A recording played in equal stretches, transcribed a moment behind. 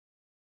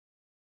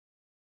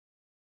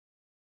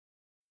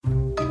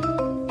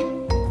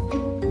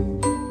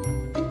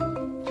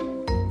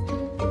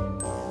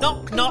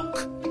Knock, knock.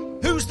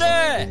 Who's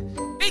there?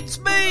 It's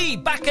me,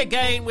 back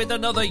again with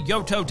another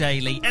Yoto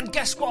Daily. And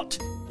guess what?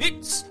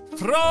 It's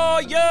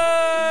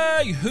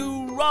Friyay!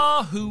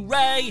 Hoorah,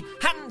 hooray!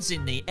 Hands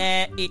in the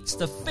air. It's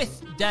the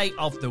 5th day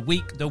of the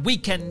week. The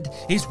weekend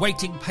is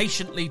waiting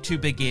patiently to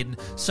begin.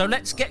 So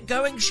let's get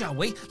going, shall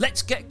we?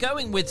 Let's get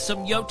going with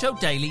some Yoto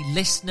Daily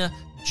listener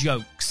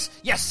jokes.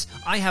 Yes,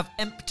 I have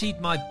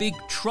emptied my big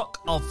truck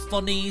of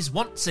funnies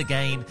once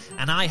again,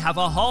 and I have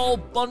a whole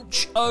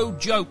bunch of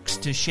jokes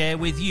to share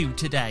with you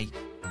today.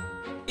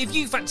 If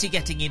you fancy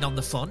getting in on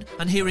the fun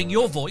and hearing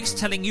your voice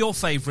telling your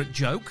favourite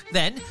joke,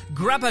 then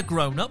grab a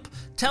grown-up,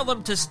 tell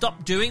them to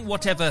stop doing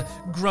whatever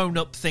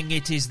grown-up thing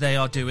it is they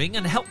are doing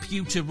and help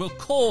you to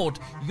record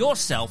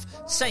yourself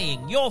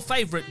saying your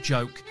favourite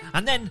joke.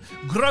 And then,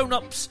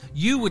 grown-ups,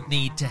 you would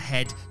need to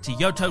head to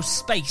Yoto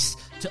Space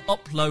to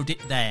upload it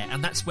there.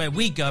 And that's where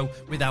we go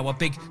with our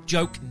big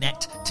joke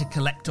net to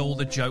collect all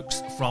the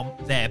jokes from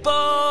there.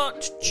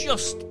 But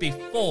just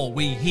before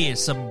we hear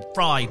some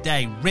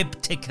Friday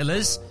rib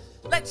ticklers,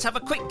 let's have a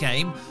quick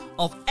game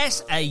of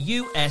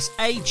S-A-U-S-A-G-E-S.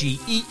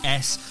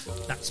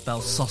 That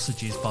spells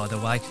sausages, by the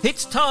way.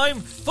 It's time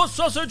for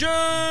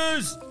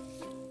sausages!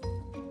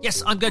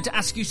 Yes, I'm going to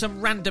ask you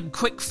some random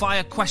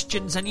quick-fire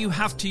questions, and you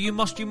have to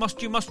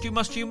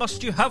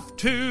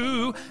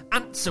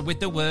answer with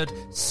the word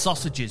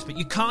sausages. But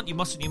you can't, you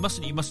mustn't, you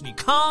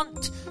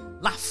can't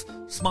laugh,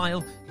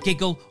 smile,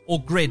 giggle,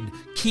 or grin.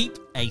 Keep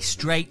a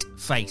straight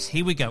face.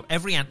 Here we go.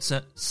 Every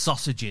answer,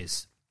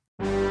 sausages.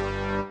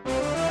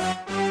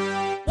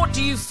 What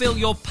do you fill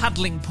your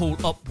paddling pool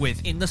up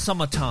with in the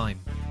summertime?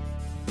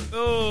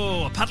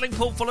 Oh, a paddling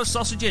pool full of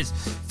sausages.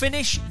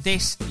 Finish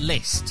this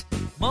list.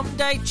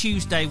 Monday,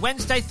 Tuesday,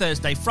 Wednesday,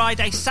 Thursday,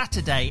 Friday,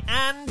 Saturday,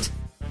 and...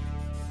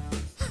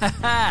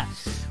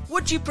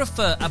 Would you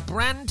prefer a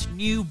brand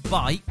new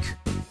bike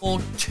or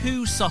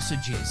 2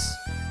 sausages?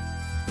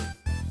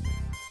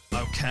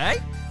 Okay.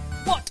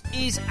 What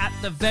is at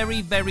the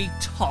very, very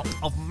top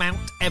of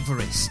Mount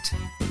Everest?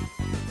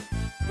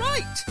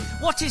 Right.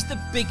 What is the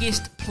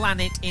biggest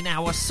planet in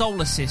our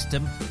solar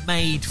system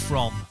made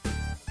from?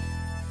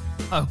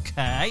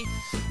 Okay.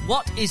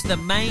 What is the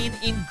main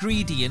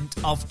ingredient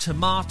of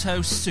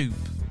tomato soup?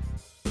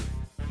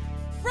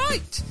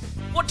 Right.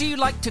 What do you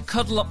like to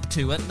cuddle up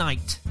to at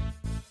night?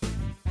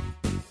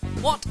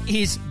 What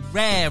is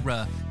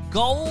rarer,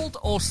 gold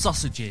or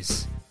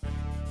sausages?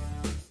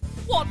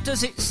 What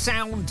does it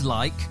sound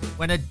like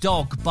when a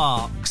dog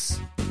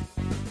barks?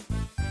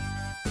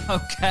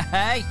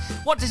 Okay.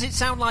 What does it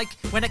sound like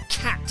when a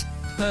cat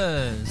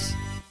purrs?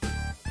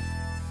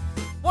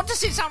 What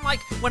does it sound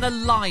like when a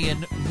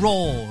lion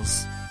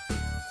roars?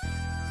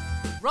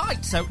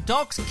 Right, so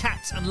dogs,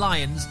 cats and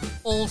lions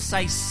all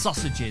say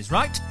sausages,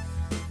 right?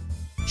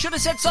 Should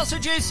have said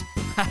sausages?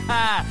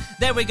 Haha,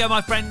 there we go,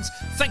 my friends.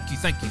 Thank you.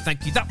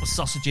 That was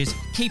sausages.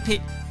 Keep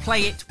it,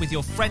 play it with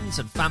your friends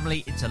and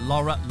family. It's a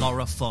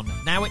Laura fun.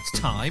 Now it's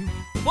time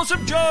for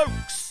some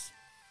jokes.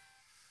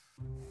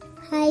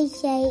 Hi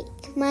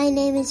Jake, my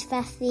name is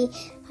Rafi.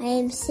 I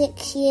am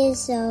 6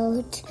 years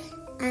old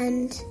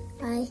and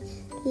I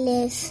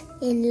live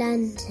in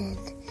London.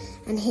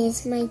 And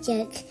here's my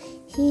joke.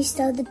 Who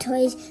stole the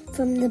toys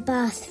from the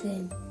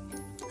bathroom?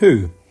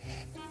 Who?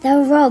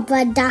 The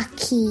rubber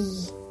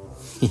ducky.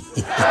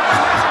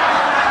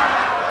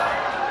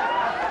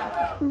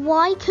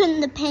 Why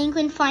couldn't the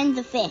penguin find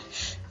the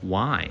fish?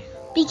 Why?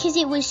 Because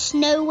it was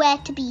nowhere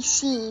to be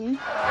seen.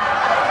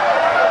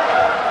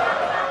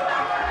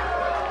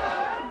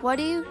 What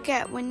do you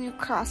get when you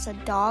cross a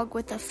dog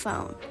with a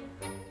phone?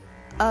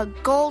 A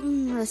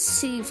golden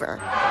receiver.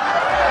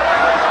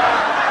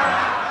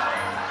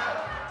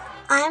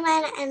 I'm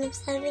Anna and I'm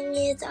 7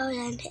 years old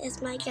and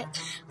here's my joke.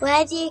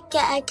 Where do you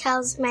get a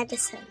cow's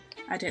medicine?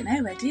 I don't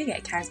know. Where do you get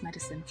a cow's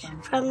medicine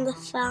from? From the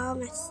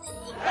pharmacy.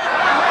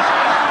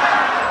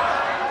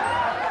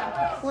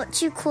 What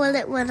do you call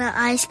it when an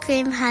ice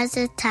cream has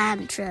a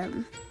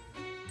tantrum?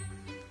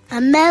 A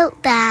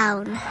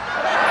meltdown.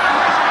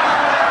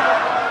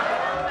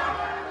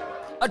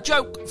 A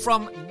joke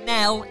from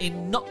Nell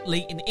in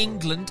Nutley in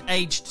England,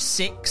 aged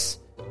 6.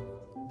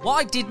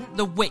 Why didn't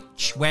the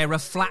witch wear a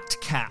flat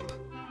cap?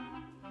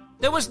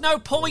 There was no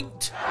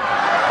point.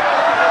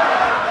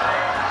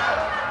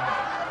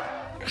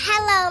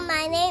 Hello,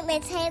 my name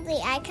is Haley.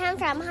 I come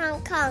from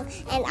Hong Kong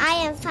and I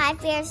am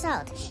 5 years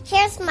old.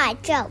 Here's my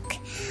joke.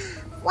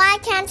 Why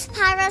can't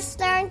pirates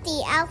learn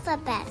the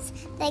alphabet?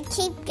 They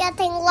keep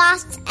getting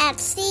lost at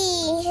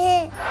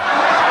sea.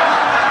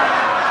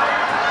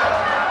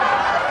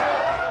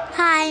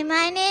 Hi,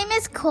 my name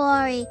is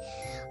Corey,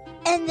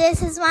 and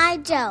this is my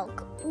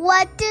joke.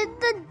 What did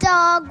the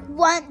dog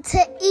want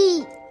to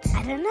eat?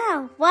 I don't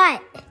know.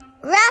 What?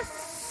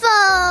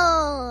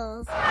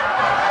 Ruffles!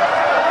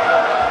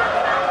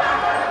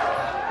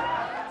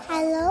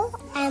 Hello,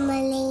 I'm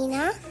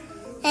Alina,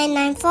 and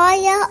I'm 4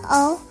 years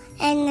old,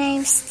 and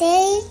I'm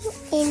staying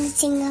in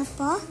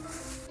Singapore.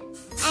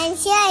 And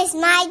here is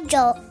my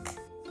joke.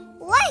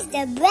 What is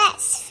the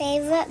best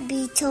favorite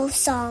Beatles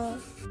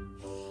song?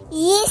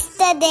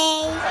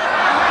 Yesterday.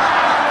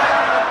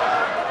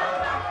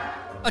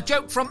 A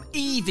joke from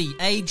Evie,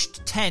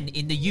 aged 10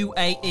 in the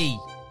UAE.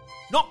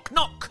 Knock,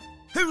 knock.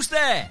 Who's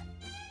there?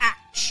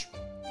 Atch.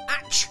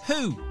 Atch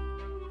who?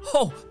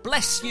 Oh,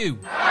 bless you.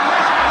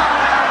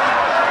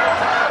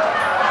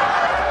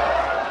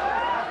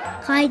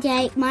 Hi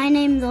Jake, my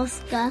name's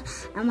Oscar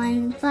and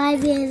I'm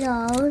 5 years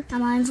old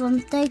and I'm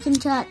from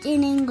Stokenchurch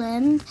in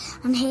England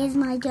and here's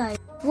my joke.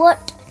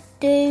 What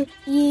do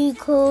you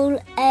call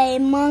a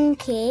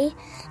monkey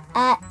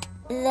at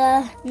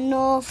the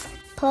North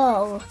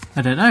Pole?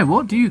 I don't know,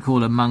 what do you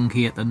call a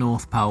monkey at the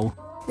North Pole?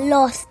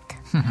 Lost.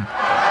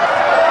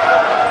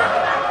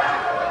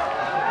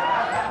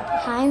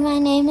 Hi, my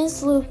name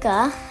is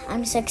Luca.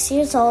 I'm 6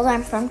 years old.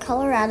 I'm from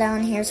Colorado,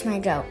 and here's my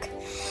joke.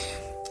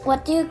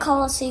 What do you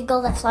call a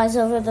seagull that flies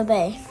over the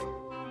bay?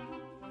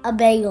 A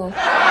bagel.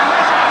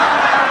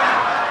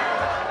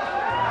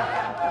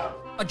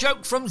 A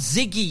joke from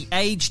Ziggy,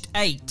 aged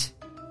 8.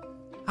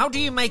 How do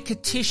you make a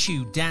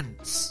tissue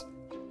dance?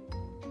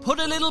 Put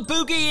a little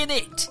boogie in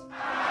it.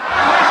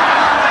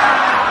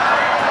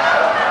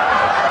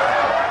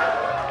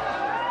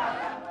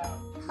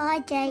 Hi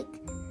Jake,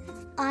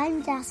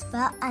 I'm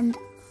Jasper and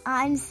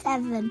I'm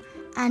 7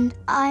 and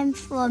I'm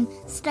from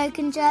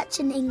Stokenchurch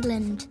in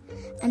England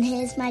and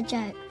here's my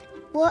joke.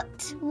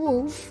 What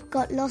wolf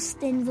got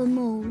lost in the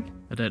mall?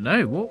 I don't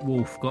know, what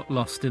wolf got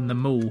lost in the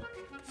mall?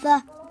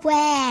 The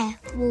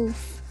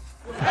werewolf.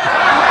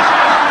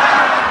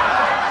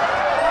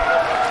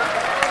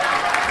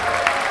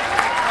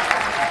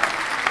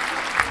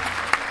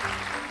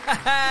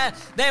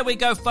 There we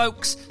go,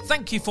 folks.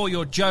 Thank you for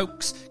your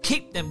jokes.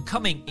 Keep them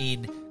coming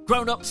in.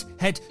 Grown-ups,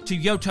 head to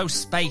Yoto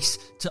Space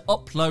to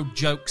upload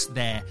jokes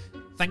there.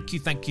 Thank you,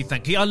 thank you,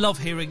 thank you. I love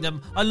hearing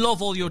them. I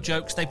love all your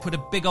jokes. They put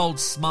a big old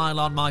smile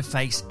on my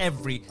face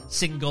every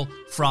single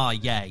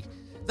Friyay.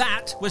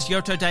 That was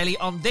Yoto Daily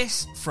on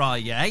this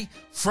Friyay,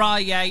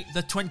 Friyay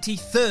the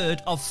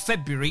 23rd of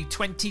February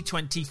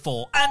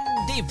 2024.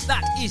 And if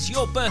that is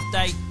your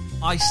birthday,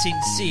 I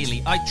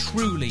sincerely, I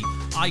truly,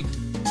 I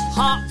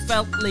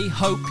heartfeltly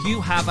hope you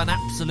have an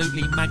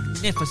absolutely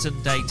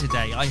magnificent day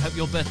today. I hope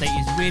your birthday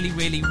is really,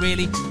 really,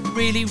 really,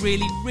 really,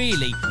 really,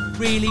 really,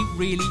 really,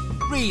 really,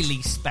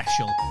 really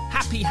special.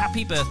 Happy,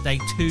 happy birthday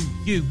to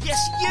you.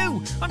 Yes,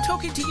 you! I'm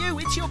talking to you.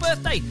 It's your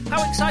birthday.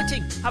 How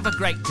exciting. Have a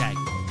great day.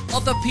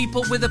 Other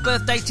people with a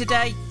birthday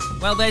today?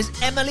 Well, there's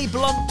Emily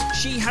Blunt.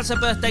 She has a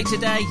birthday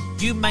today.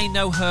 You may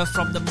know her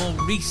from the more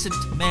recent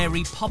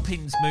Mary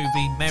Poppins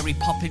movie, Mary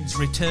Poppins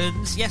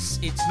Returns. Yes,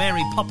 it's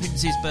Mary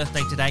Poppins'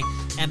 birthday today,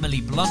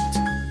 Emily Blunt.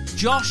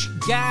 Josh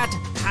Gad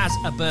has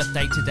a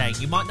birthday today.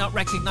 You might not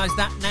recognise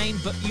that name,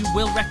 but you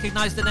will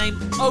recognise the name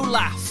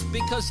Olaf,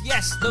 because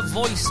yes, the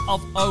voice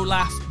of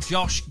Olaf,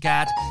 Josh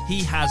Gad,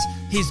 he has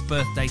his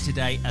birthday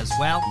today as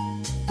well.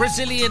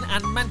 Brazilian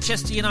and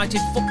Manchester United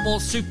football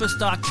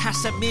superstar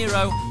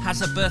Casemiro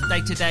has a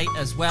birthday today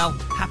as well.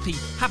 Happy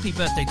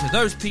birthday to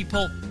those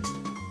people.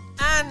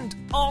 And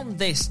on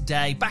this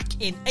day, back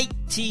in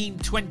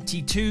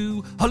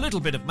 1822, a little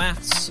bit of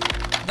maths,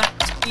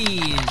 that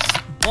is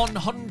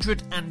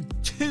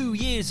 102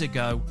 years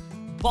ago,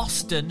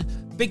 Boston,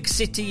 big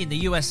city in the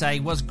USA,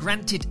 was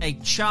granted a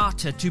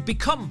charter to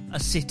become a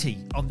city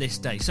on this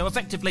day. So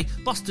effectively,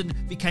 Boston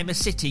became a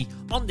city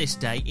on this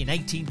day in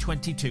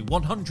 1822,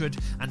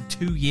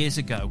 102 years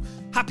ago.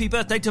 Happy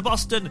birthday to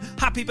Boston.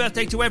 Happy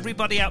birthday to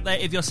everybody out there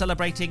if you're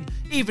celebrating.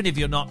 Even if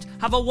you're not,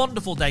 have a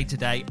wonderful day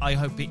today. I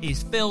hope it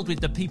is filled with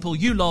the people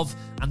you love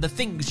and the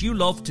things you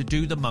love to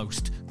do the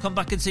most. Come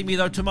back and see me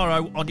though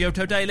tomorrow on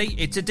Yoto Daily.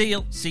 It's a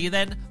deal. See you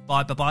then.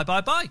 Bye, bye, bye,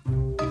 bye, bye.